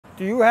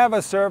Do you have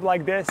a serve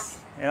like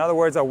this? In other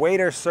words, a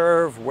waiter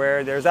serve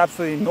where there's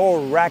absolutely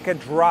no racket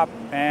drop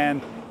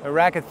and the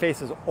racket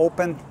face is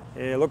open.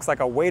 It looks like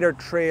a waiter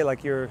tray,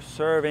 like you're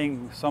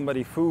serving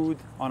somebody food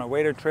on a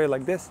waiter tray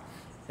like this.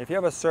 If you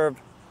have a serve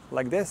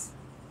like this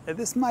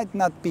might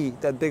not be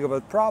that big of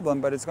a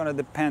problem, but it's going to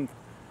depend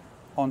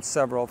on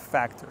several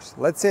factors.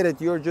 Let's say that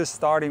you're just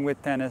starting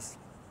with tennis,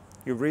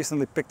 you've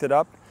recently picked it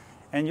up,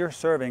 and you're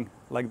serving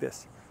like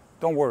this.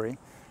 Don't worry.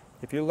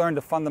 If you learn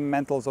the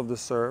fundamentals of the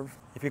serve,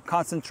 if you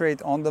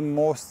concentrate on the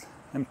most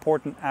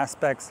important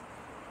aspects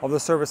of the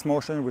service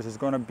motion, which is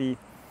going to be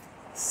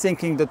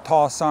syncing the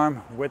toss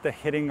arm with the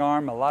hitting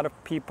arm. A lot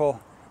of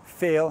people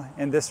fail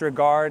in this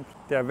regard.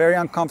 They're very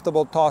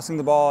uncomfortable tossing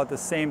the ball at the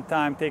same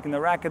time taking the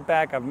racket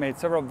back. I've made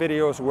several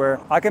videos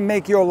where I can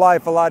make your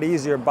life a lot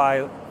easier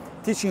by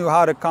teaching you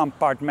how to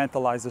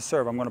compartmentalize the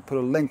serve. I'm going to put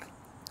a link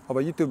of a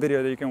YouTube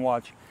video that you can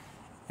watch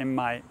in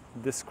my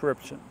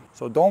description.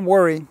 So don't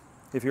worry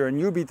if you're a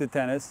newbie to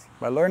tennis.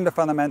 By learning the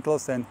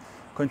fundamentals and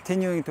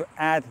continuing to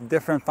add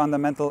different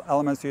fundamental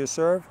elements to your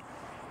serve,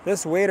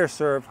 this waiter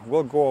serve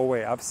will go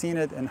away. I've seen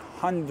it in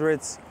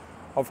hundreds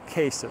of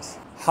cases.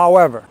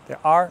 However, there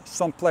are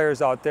some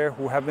players out there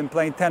who have been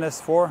playing tennis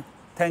for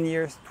 10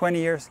 years, 20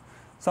 years,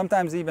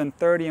 sometimes even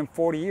 30 and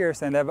 40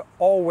 years, and have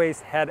always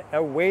had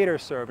a waiter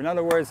serve. In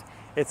other words,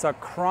 it's a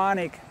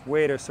chronic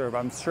waiter serve.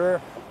 I'm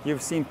sure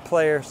you've seen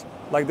players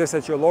like this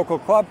at your local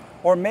club,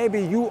 or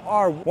maybe you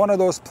are one of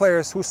those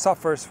players who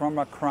suffers from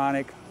a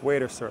chronic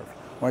waiter serve.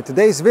 Well, in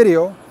today's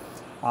video,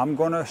 I'm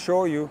going to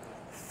show you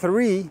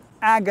 3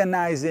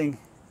 agonizing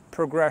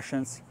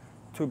progressions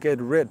to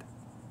get rid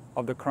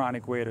of the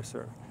chronic waiter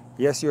serve.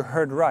 Yes, you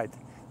heard right.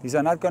 These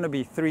are not going to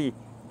be 3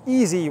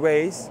 easy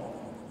ways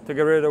to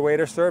get rid of the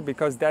waiter serve,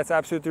 because that's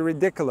absolutely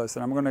ridiculous,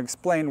 and I'm going to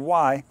explain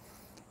why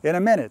in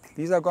a minute.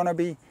 These are going to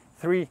be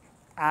 3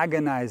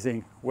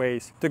 agonizing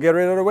ways to get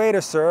rid of the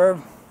waiter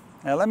serve,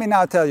 and let me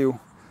now tell you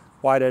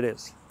why that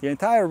is. The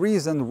entire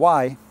reason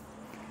why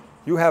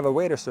you have a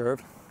waiter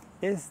serve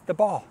is the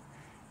ball.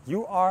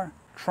 You are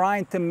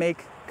trying to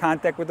make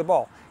contact with the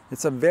ball.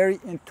 It's a very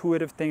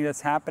intuitive thing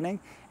that's happening.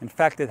 In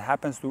fact, it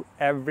happens to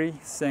every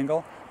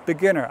single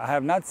beginner. I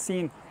have not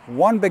seen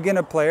one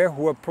beginner player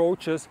who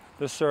approaches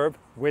the serve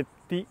with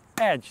the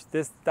edge.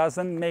 This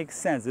doesn't make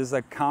sense. This is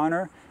a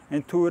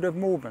counter-intuitive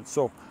movement.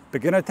 So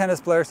beginner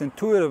tennis players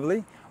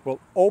intuitively will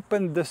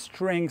open the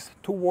strings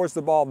towards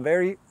the ball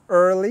very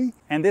early,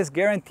 and this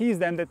guarantees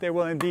them that they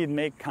will indeed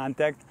make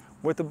contact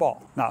with the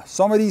ball. Now,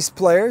 some of these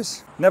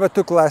players never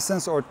took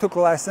lessons, or took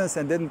lessons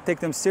and didn't take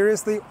them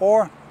seriously,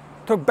 or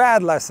took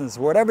bad lessons.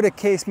 Whatever the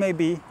case may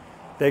be,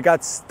 they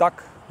got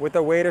stuck with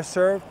the waiter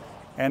serve,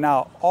 and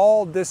now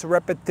all this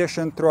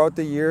repetition throughout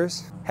the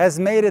years has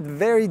made it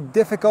very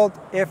difficult,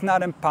 if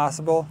not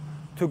impossible,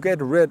 to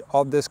get rid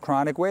of this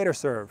chronic waiter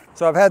serve.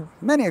 So I've had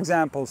many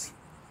examples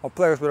of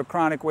players with a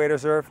chronic waiter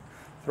serve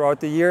throughout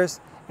the years,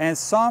 and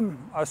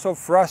some are so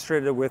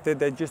frustrated with it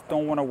they just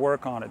don't want to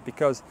work on it,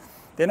 because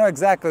they know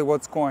exactly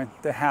what's going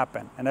to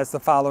happen, and that's the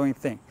following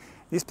thing.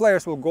 These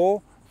players will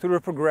go through the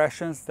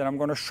progressions that I'm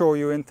going to show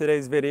you in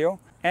today's video,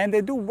 and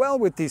they do well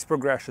with these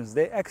progressions.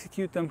 They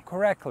execute them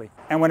correctly.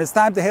 And when it's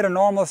time to hit a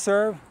normal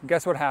serve,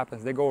 guess what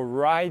happens? They go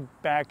right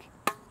back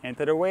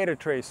into the waiter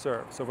tray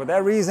serve. So for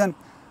that reason,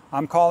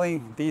 I'm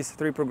calling these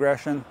 3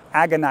 progressions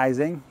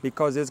agonizing,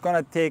 because it's going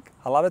to take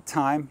a lot of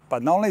time,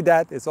 but not only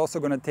that, it's also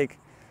going to take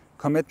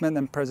commitment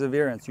and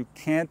perseverance. You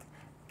can't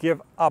give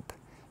up.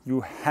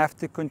 You have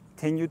to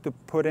continue to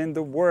put in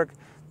the work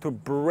to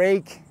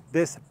break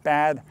this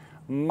bad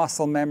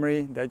muscle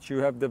memory that you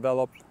have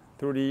developed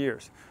through the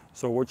years.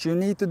 So what you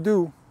need to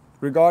do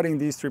regarding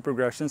these 3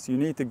 progressions, you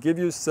need to give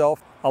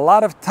yourself a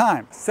lot of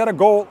time. Set a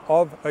goal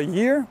of a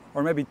year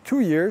or maybe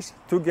 2 years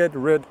to get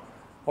rid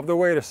of the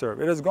waiter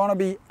serve. It is going to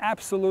be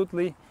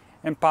absolutely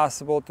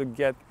impossible to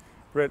get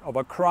rid of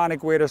a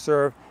chronic waiter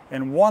serve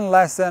in one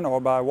lesson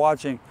or by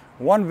watching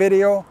one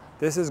video.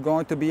 This is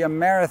going to be a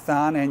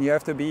marathon, and you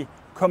have to be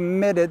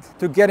committed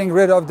to getting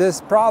rid of this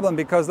problem,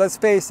 because let's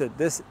face it,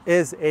 this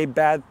is a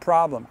bad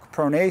problem.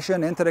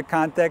 Pronation into the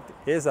contact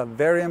is a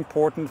very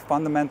important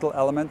fundamental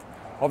element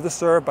of the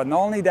serve, but not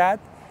only that,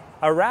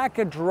 a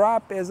racket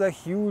drop is a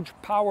huge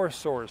power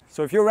source.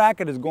 So if your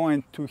racket is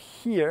going to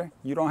here,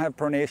 you don't have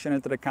pronation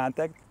into the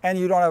contact, and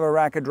you don't have a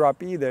racket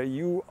drop either,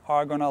 you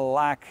are going to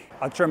lack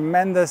a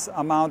tremendous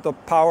amount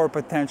of power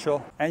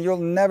potential, and you'll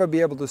never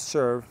be able to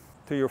serve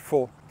to your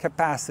full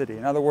capacity.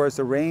 In other words,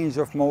 the range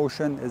of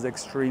motion is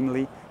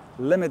extremely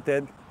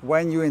limited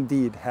when you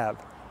indeed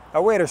have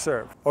a waiter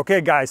serve.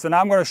 Okay guys, so now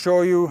I'm going to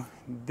show you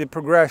the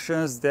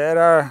progressions that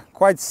are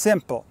quite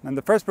simple. And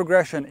the first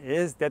progression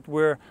is that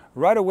we're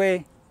right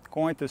away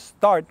going to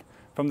start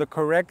from the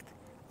correct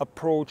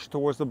approach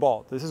towards the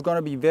ball. This is going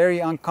to be very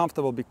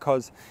uncomfortable,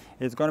 because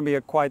it's going to be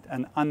quite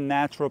an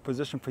unnatural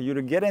position for you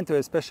to get into,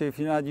 especially if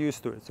you're not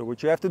used to it. So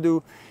what you have to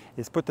do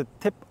is put the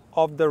tip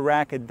of the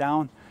racket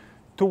down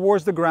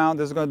towards the ground.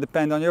 This is going to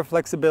depend on your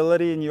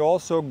flexibility, and you're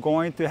also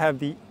going to have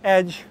the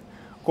edge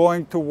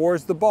going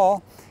towards the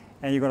ball,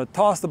 and you're going to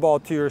toss the ball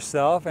to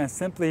yourself and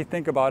simply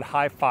think about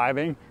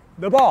high-fiving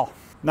the ball.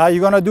 Now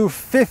you're gonna do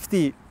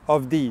 50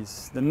 of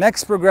these. The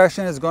next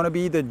progression is gonna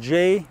be the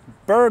Jay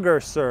Berger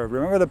serve.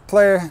 Remember the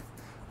player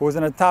who was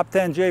in the top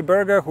 10, Jay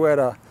Berger, who had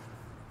a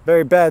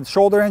very bad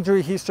shoulder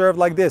injury? He served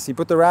like this. He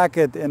put the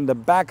racket in the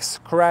back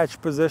scratch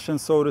position,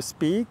 so to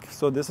speak.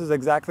 So this is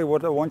exactly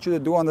what I want you to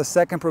do on the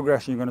second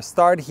progression. You're gonna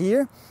start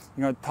here,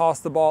 you're gonna toss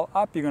the ball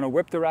up, you're gonna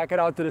whip the racket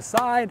out to the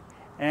side,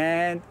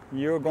 and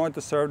you're going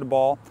to serve the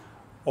ball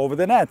over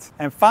the net.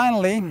 And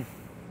finally,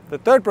 the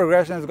third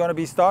progression is going to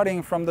be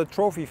starting from the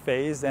trophy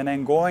phase and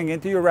then going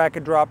into your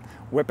racket drop,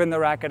 whipping the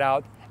racket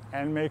out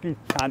and making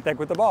contact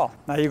with the ball.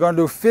 Now you're going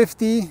to do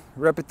 50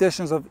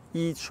 repetitions of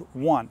each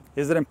one.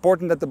 Is it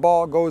important that the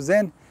ball goes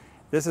in?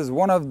 This is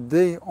one of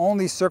the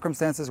only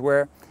circumstances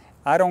where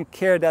I don't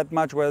care that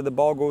much whether the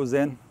ball goes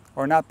in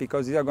or not,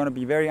 because these are going to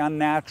be very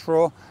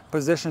unnatural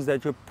positions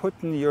that you're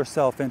putting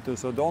yourself into.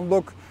 So don't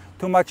look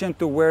too much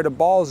into where the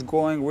ball is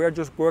going. We're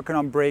just working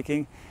on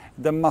breaking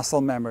the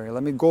muscle memory.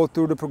 Let me go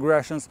through the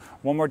progressions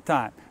one more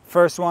time.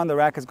 First one, the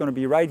racket's going to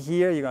be right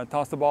here. You're going to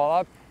toss the ball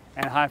up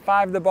and high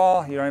five the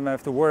ball. You don't even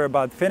have to worry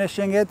about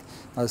finishing it.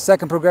 Now the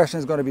second progression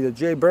is going to be the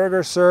Jay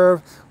Berger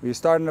serve, where you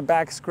start in the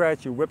back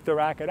scratch, you whip the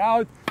racket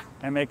out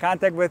and make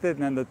contact with it.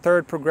 And then the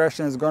third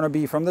progression is going to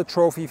be from the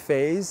trophy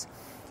phase.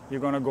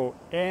 You're going to go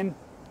in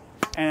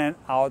and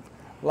out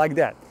like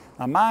that.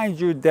 Now mind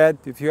you that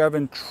if you're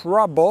having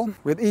trouble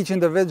with each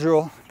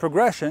individual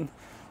progression,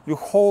 you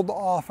hold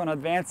off on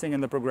advancing in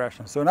the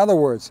progression. So in other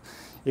words,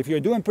 if you're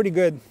doing pretty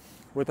good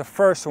with the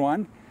first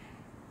one,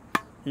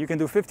 you can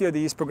do 50 of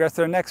these, progress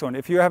to the next one.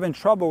 If you're having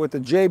trouble with the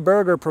Jay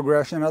Berger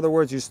progression, in other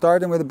words, you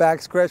start in with a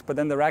back scratch, but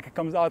then the racket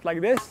comes out like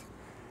this,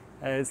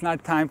 it's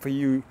not time for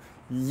you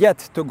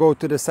yet to go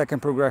to the second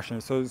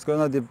progression. So it's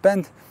going to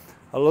depend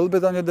a little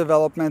bit on your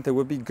development. It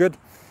would be good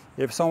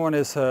if someone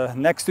is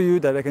next to you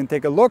that they can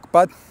take a look,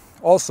 but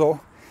also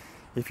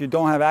if you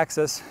don't have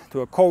access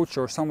to a coach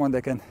or someone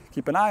that can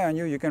keep an eye on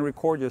you, you can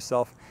record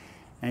yourself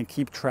and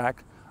keep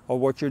track of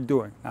what you're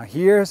doing. Now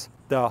here's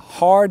the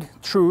hard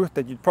truth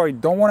that you probably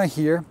don't want to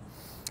hear,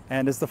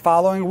 and it's the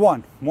following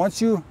one.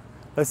 Once you,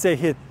 let's say,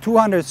 hit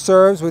 200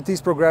 serves with these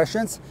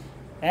progressions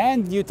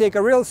and you take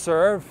a real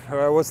serve,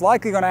 what's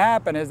likely going to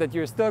happen is that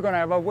you're still going to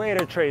have a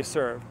waiter tray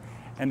serve.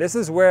 And this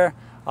is where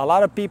a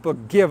lot of people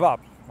give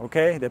up,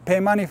 okay? They pay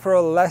money for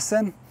a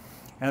lesson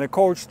and the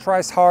coach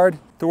tries hard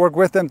to work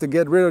with them to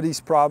get rid of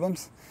these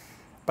problems.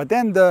 But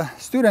then the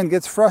student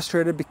gets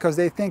frustrated because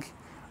they think,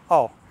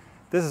 oh,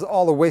 this is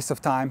all a waste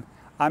of time.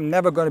 I'm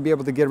never going to be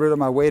able to get rid of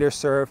my waiter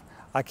serve.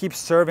 I keep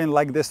serving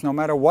like this no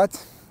matter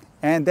what.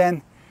 And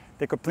then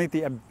they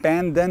completely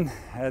abandon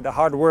the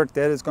hard work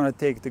that it's going to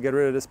take to get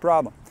rid of this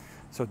problem.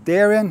 So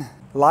therein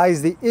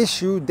lies the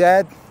issue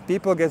that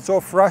people get so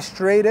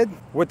frustrated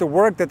with the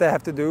work that they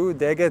have to do.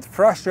 They get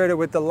frustrated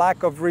with the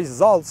lack of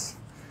results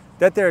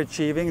that they're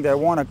achieving. They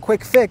want a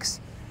quick fix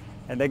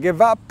and they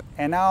give up,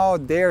 and now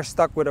they're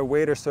stuck with a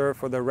waiter serve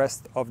for the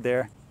rest of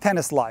their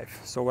tennis life.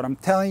 So what I'm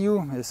telling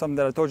you is something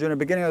that I told you in the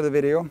beginning of the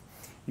video.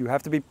 You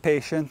have to be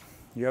patient,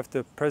 you have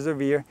to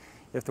persevere,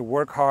 you have to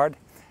work hard.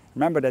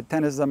 Remember that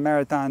tennis is a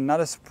marathon,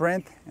 not a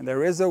sprint, and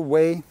there is a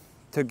way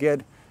to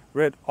get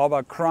rid of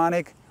a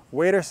chronic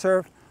waiter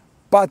serve,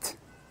 but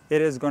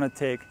it is going to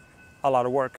take a lot of work.